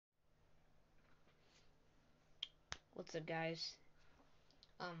What's up, guys?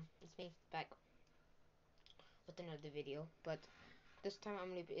 It's me back with another video, but this time I'm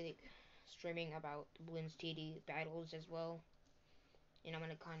gonna be streaming about Bloons TD battles as well, and I'm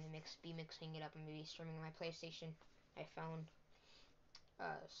gonna kind of be mixing it up and maybe streaming my PlayStation. I found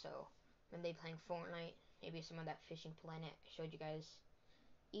so when they playing Fortnite, maybe some of that Fishing Planet I showed you guys,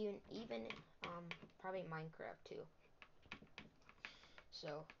 even probably Minecraft too.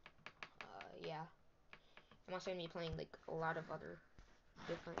 So yeah, I'm also gonna be playing like a lot of other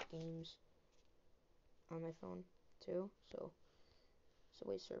different games on my phone too.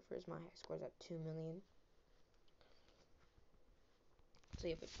 Subway Surfers, my high score's at 2 million. So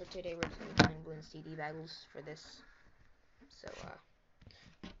yeah, but for today we're just gonna be playing Bloons TD battles for this. So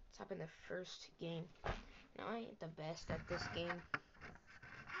let's hop in the first game. Now I ain't the best at this game.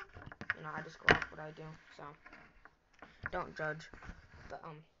 I just go off what I do. So don't judge. But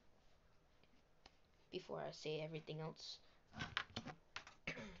before I say everything else,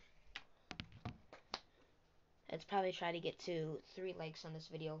 let's probably try to get to 3 likes on this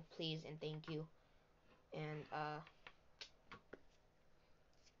video, please and thank you. And I'm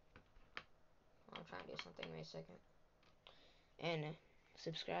trying to do something. Wait a second. And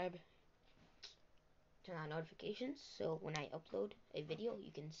subscribe, turn on notifications so when I upload a video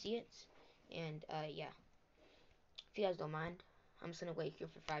you can see it. And yeah, if you guys don't mind, I'm just gonna wait here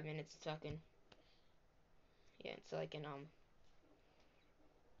for 5 minutes so I can, so I can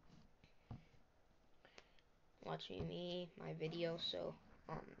watch my video. So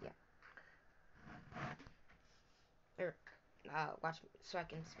yeah, or watch so I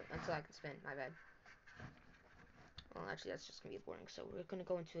can until I can spin. My bad. Well, actually, that's just gonna be boring. So we're gonna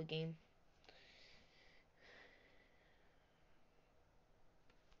go into a game.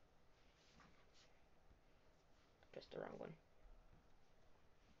 Just the wrong one.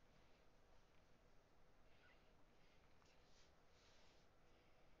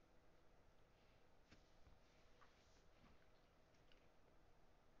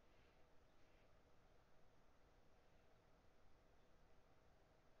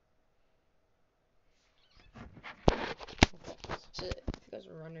 Okay. So if you guys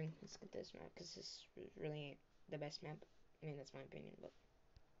are wondering, let's get this map because this really ain't the best map. I mean, that's my opinion, but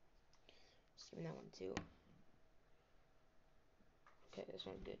let's give me that one too. Okay, this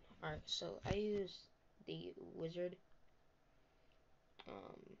one's good. Alright, so I use the wizard,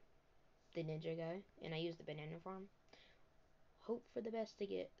 the ninja guy, and I use the banana farm. Hope for the best to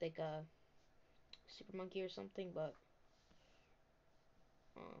get like a super monkey or something, but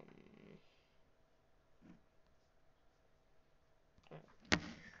alright,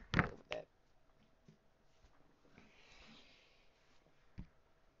 go with that.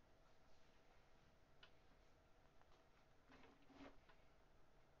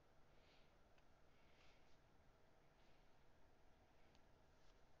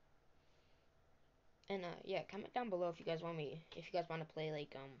 And yeah, comment down below if you guys want to play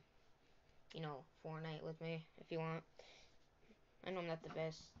like Fortnite with me if you want. I know I'm not the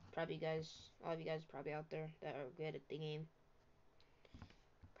best. Probably all of you guys probably out there that are good at the game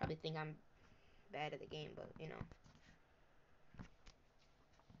probably think I'm bad at the game, but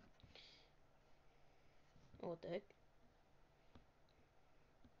oh, what the heck?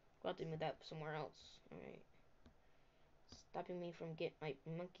 We'll have to move that somewhere else. Alright. Stopping me from getting my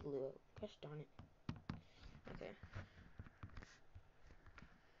monkey lure. Gosh darn it. Okay.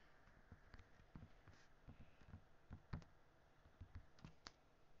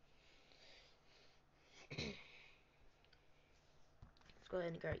 Let's go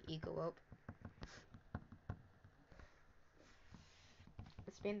ahead and get our ego up.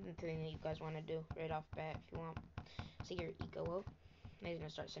 Let's spin the thing that you guys want to do right off bat if you want. So your ego up. Now he's gonna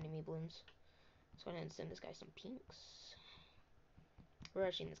start sending me balloons. Let's go ahead and send this guy some pinks. We're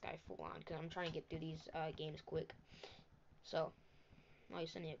rushing this guy full on because I'm trying to get through these games quick. So, oh,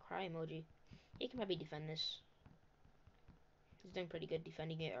 he's sending a cry emoji. He can probably defend this. He's doing pretty good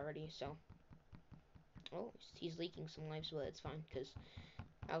defending it already, so. Oh, he's leaking some lives, but it's fine, because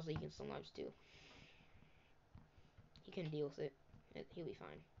I was leaking some lives too. He can deal with it. He'll be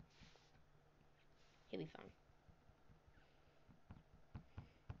fine. He'll be fine.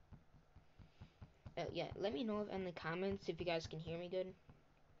 Yeah, let me know in the comments if you guys can hear me good.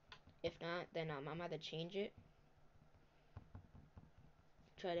 If not, then I'm gonna have to change it.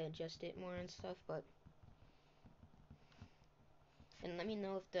 Try to adjust it more and stuff, but. And let me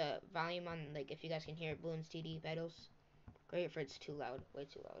know if the volume on, like, if you guys can hear Bloons TD battles. Great if it's too loud, way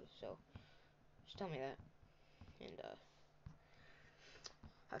too loud. So, just tell me that. And,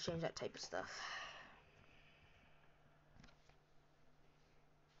 I'll change that type of stuff.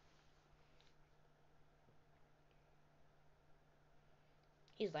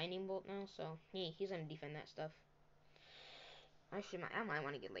 He's lightning bolt now, so he's gonna defend that stuff. Actually, I might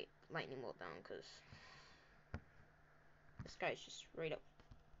want to get lightning bolt down because this guy's just straight up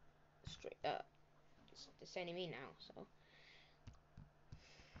defending me now. So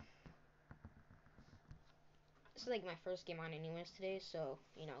this is like my first game on anyways today, so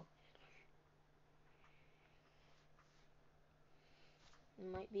you know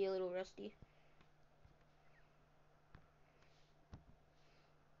it might be a little rusty.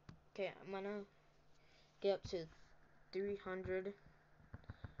 Okay, I'm gonna get up to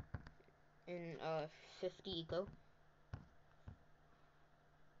 350 eco.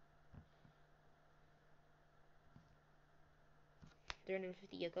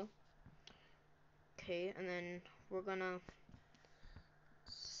 350 eco. Okay, and then we're gonna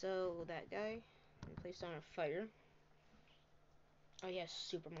sell that guy and place on a fire. Oh yes,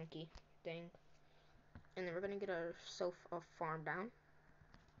 super monkey thing. And then we're gonna get ourselves a farm down,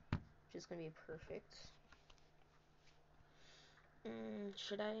 which is gonna be perfect.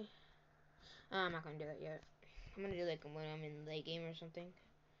 Should I? I'm not gonna do that yet. I'm gonna do like when I'm in late game or something.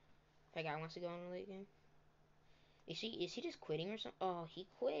 If a guy wants to go in a late game. Is he just quitting or something? Oh, he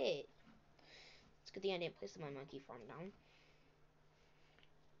quit. It's a good thing I didn't place my monkey farm down.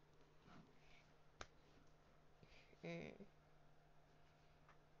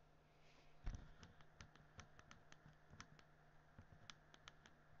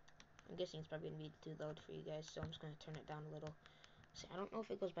 I'm guessing it's probably gonna be too loud for you guys, so I'm just gonna turn it down a little. See, I don't know if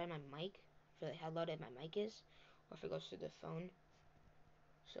it goes by my mic, for like how loud my mic is, or if it goes through the phone.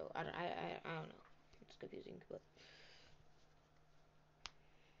 So I don't know. It's confusing, but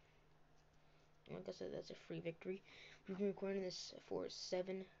like I said, that's a free victory. We've been recording this for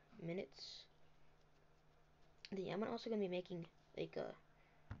 7 minutes. I'm also gonna be making like a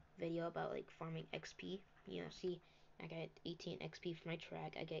video about like farming XP. You know, see, I got 18 XP for my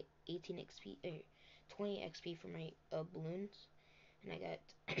track. I got 18 XP, 20 XP for my balloons, and I got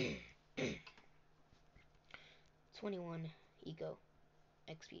 21 ego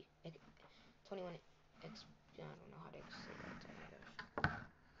XP. 21 XP. I don't know how to say that. Oh my gosh.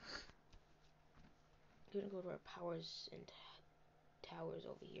 I'm gonna go to our powers and towers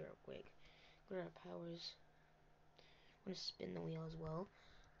over here real quick. Go to our powers. I'm gonna spin the wheel as well.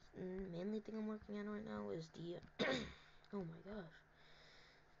 Mainly thing I'm working on right now is the oh my gosh.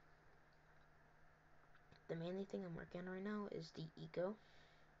 The mainly thing I'm working on right now is the eco.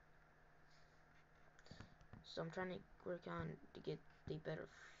 So I'm trying to work on to get the better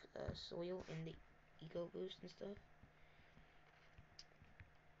soil and the eco boost and stuff.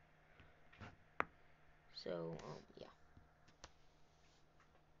 So yeah.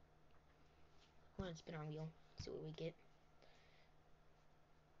 We're gonna spin our wheel, see what we get.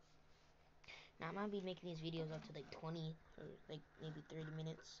 Now I'm gonna be making these videos up to like 20 or like maybe 30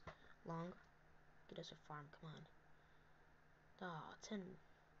 minutes long. Get us a farm, come on. Oh, 10.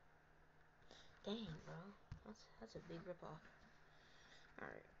 Dang, bro. That's a big ripoff.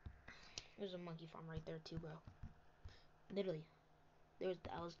 Alright. There's a monkey farm right there too, bro. Literally. I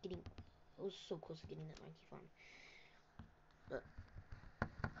was so close to getting that monkey farm. But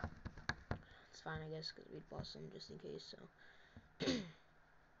it's fine, I guess, because we'd bought some just in case, so.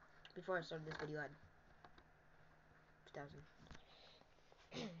 Before I started this video, I had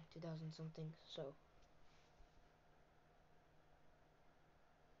 2000 something, so.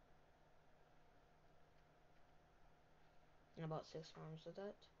 And about 6 farms of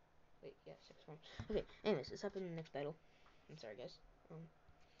that. Wait, yeah, 6 farms. Okay, anyways, let's hop in the next battle. I'm sorry, guys.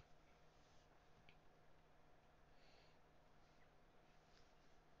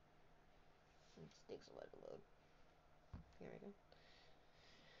 It takes a lot to load. Here we go.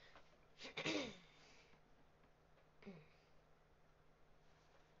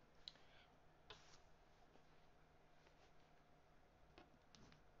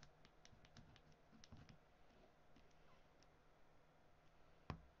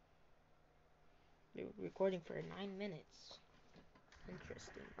 We're recording for 9 minutes.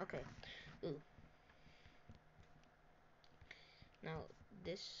 Interesting. Okay. Ooh. Now,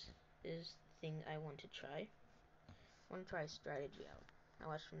 this is the thing I want to try. I want to try a strategy out. I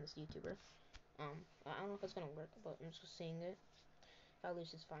watched from this YouTuber. I don't know if it's gonna work, but I'm just saying it. If I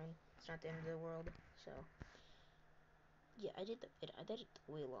lose, it's fine. It's not the end of the world. So, yeah, I did it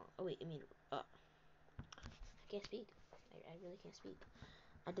way long. Oh wait, I can't speak. I really can't speak.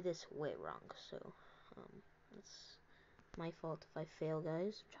 I did this way wrong. So, it's my fault if I fail,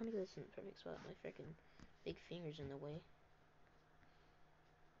 guys. I'm trying to get this in the perfect spot. My freaking big finger's in the way.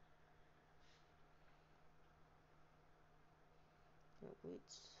 Wait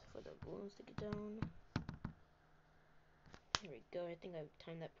for the balloons to get down. There we go. I think I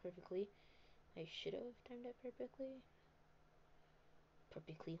timed that perfectly. I should have timed that perfectly.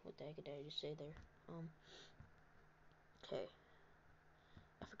 Perfectly. What the heck did I just say there? Okay.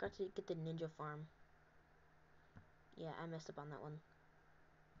 I forgot to get the ninja farm. Yeah, I messed up on that one.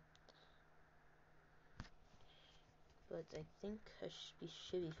 But I think I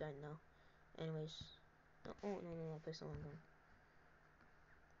should be fine now. Anyways. No, oh, no, place the one down.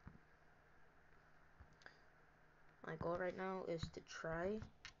 My goal right now is to try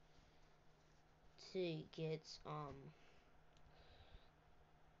to get,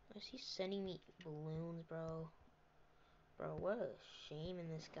 is he sending me balloons, bro? Bro, what a shame in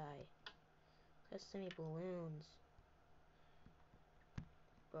this guy. Let's send me balloons.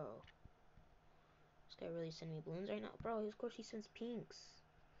 Bro. This guy really sending me balloons right now? Bro, of course he sends pinks.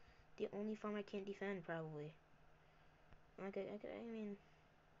 The only farm I can't defend, probably. I mean...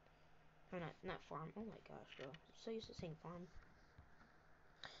 Or not farm. Oh my gosh, bro. I'm so used to saying farm.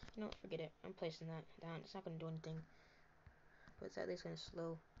 You know what, forget it. I'm placing that down. It's not gonna do anything. But it's at least gonna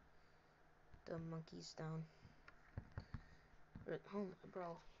slow the monkeys down. Oh,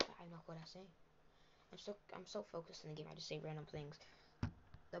 bro. I know what I say. I'm so focused in the game. I just say random things.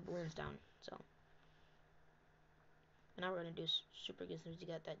 The balloon's down. So. And now we're gonna do super good since you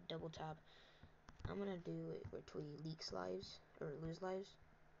got that double tap. I'm gonna do it where he leaks lives or lose lives.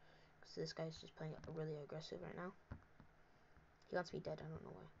 Cause this guy's just playing really aggressive right now. He wants me dead. I don't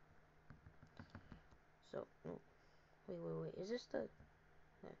know why. So, no. Wait. Is this the...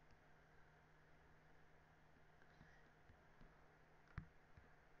 Okay.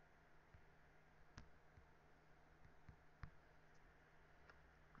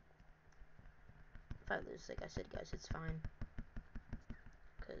 If I lose, like I said, guys, it's fine.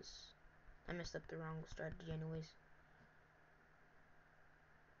 Because I messed up the wrong strategy anyways.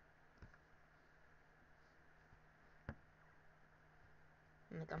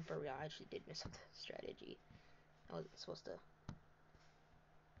 And, like, I'm for real. I actually did mess up the strategy. I wasn't supposed to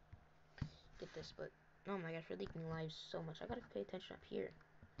get this, but... Oh my gosh, we're leaking lives so much. I gotta pay attention up here.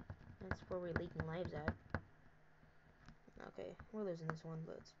 That's where we're leaking lives at. Okay, we're losing this one,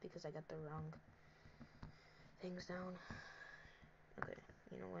 but it's because I got the wrong things down. Okay,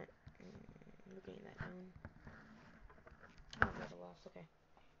 you know what? We're getting that down. Oh, there's a loss. Okay.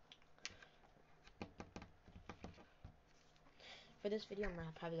 For this video,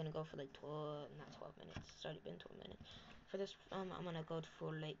 I'm probably gonna go for like 12 minutes. It's already been 12 minutes. For this, I'm gonna go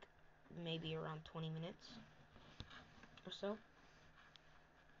for like maybe around 20 minutes or so.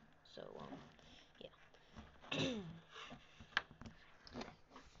 So, yeah.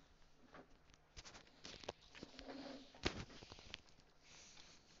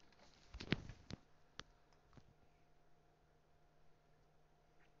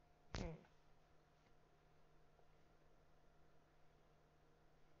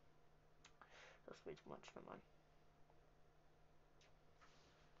 That's way too much. Never mind.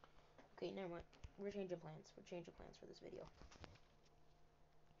 Okay, never mind. We're changing plans. We're changing plans for this video.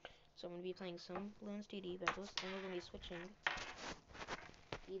 So I'm gonna be playing some Balloons TD battles, and we're gonna be switching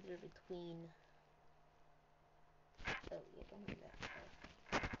either between. Oh yeah, don't do that.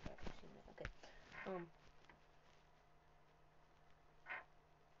 Okay.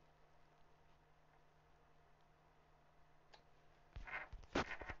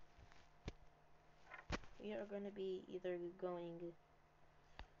 We are gonna be either going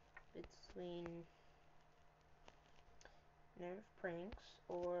between Nerf pranks,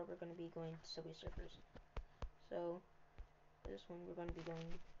 or we're gonna be going to Subway Surfers. So this one we're gonna be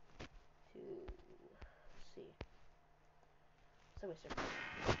going to, let's see, Subway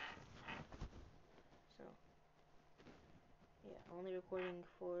Surfers. So yeah, only recording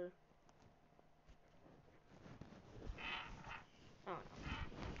for, I don't know.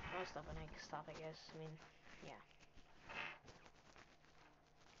 I'll stop when I stop, I guess. I mean, yeah.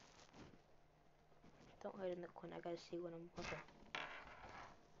 Don't hide in the corner. I gotta see when I'm. Okay.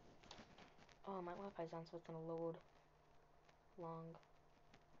 Oh, my Wi-Fi's on, so it's gonna load long.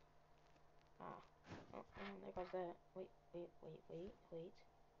 Ah. Oh, there goes that. Wait. There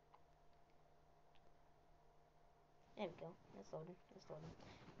we go. It's loading.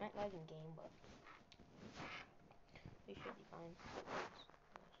 Might lag in game, but we should be fine.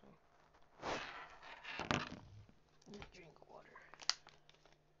 So, drink water.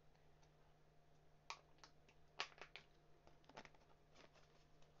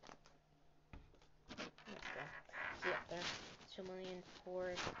 Let's go. See up there. 2,496,679.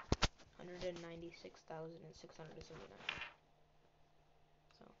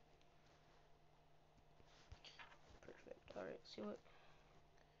 So perfect. Alright, see what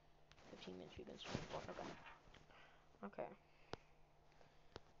 15 minutes we've been streaming for. Okay.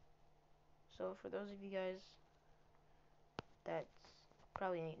 So for those of you guys that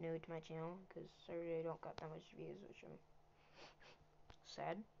probably ain't new to my channel, because I really don't got that much views, which I'm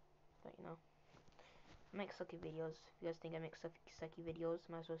sad, but you know, I make sucky videos. If you guys think I make sucky videos,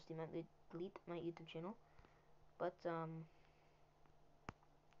 I might as well delete my YouTube channel. But um,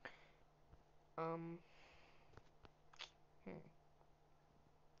 hmm.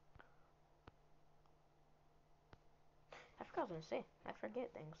 I forgot what I was gonna say. I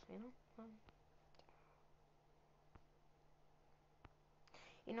forget things, you know.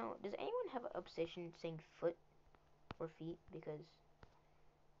 Does anyone have an obsession saying foot or feet? Because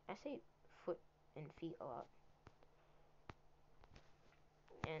I say foot and feet a lot,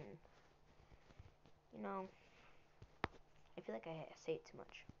 and you know, I feel like I say it too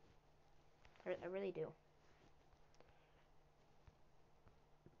much. I really do.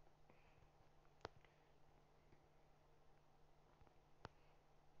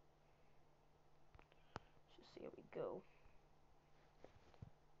 Let's just see how we go.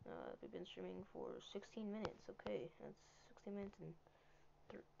 We've been streaming for 16 minutes. Okay, that's 16 minutes and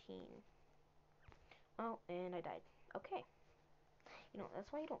 13. Oh, and I died. Okay.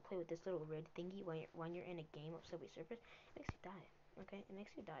 That's why you don't play with this little red thingy when you're in a game of Subway Surfers. It makes you die. Okay, it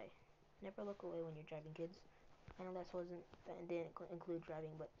makes you die. Never look away when you're driving, kids. I know that didn't include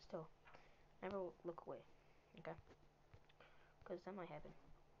driving, but still, never look away. Okay, because that might happen.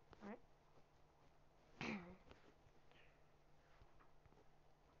 All right.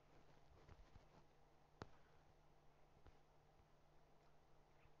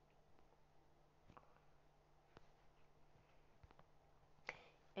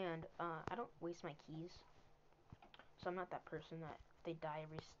 And I don't waste my keys, so I'm not that person that they die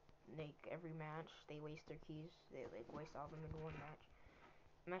every match. They waste their keys. They like waste all of them in one match.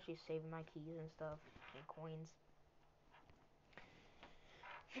 I'm actually saving my keys and stuff and coins.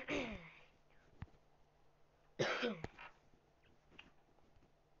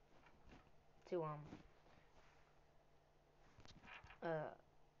 to uh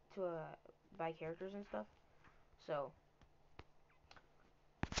to buy characters and stuff. So,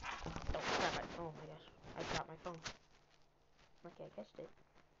 oh crap! Oh my gosh, I dropped my phone. Okay, I catched it.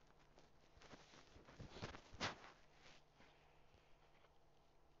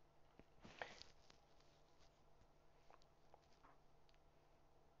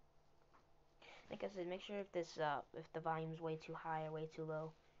 Like I said, make sure if the volume's way too high or way too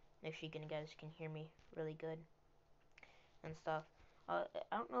low, make sure you guys can hear me really good and stuff. I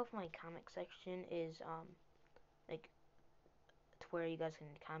don't know if my comment section is like to where you guys can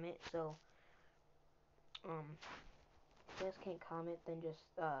comment. So if you guys can't comment, then just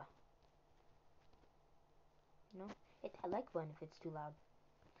hit that like button if it's too loud.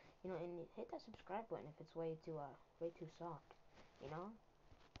 And hit that subscribe button if it's way too soft. You know?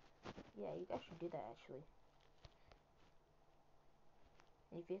 Yeah, you guys should do that actually.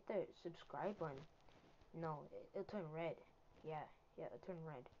 And if you hit the subscribe button, no, it'll turn red. Yeah, it'll turn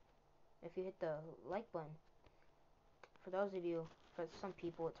red. If you hit the like button, for those of you, for some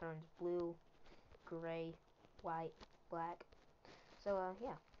people it turns blue, gray, white, black. So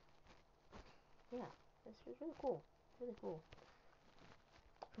yeah, it's really cool. Really cool.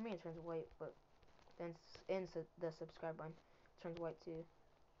 For me it turns white, but then the subscribe button turns white too.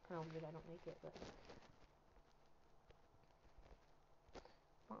 Kind of weird I don't make it, but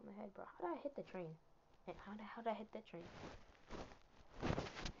on my head, bro. How did I hit the train? How did I hit that train?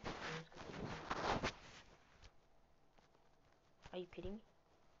 Are you kidding me?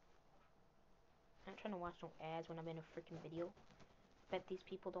 I'm trying to watch no ads when I'm in a freaking video. Bet these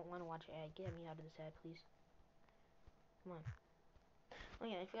people don't want to watch an ad. Get me out of this ad, please. Come on. Oh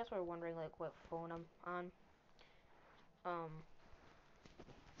yeah, if you guys were wondering like what phone I'm on,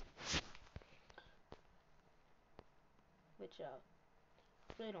 which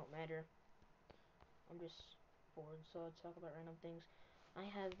really don't matter. I'm just bored, so I'll talk about random things. I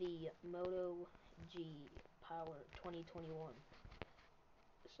have the Moto G Power 2021.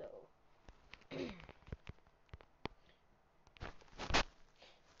 So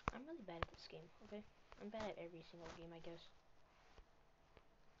I'm really bad at this game. Okay, I'm bad at every single game, I guess.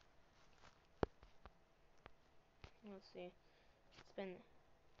 Let's see. It's been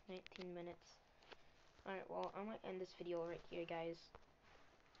 19 minutes. Alright, well, I'm gonna end this video right here, guys.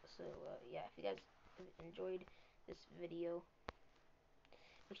 So, yeah, if you guys enjoyed this video,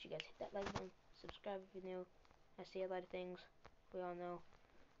 make sure you guys hit that like button, subscribe if you're new. I say a lot of things, we all know,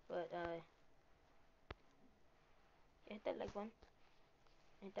 but, hit that like button,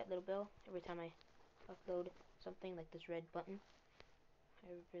 hit that little bell every time I upload something, like this red button. I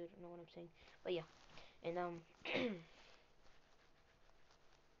really don't know what I'm saying, but yeah, and,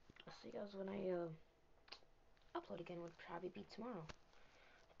 see you guys when I upload again, would probably be tomorrow.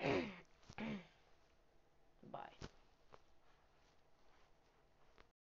 Bye.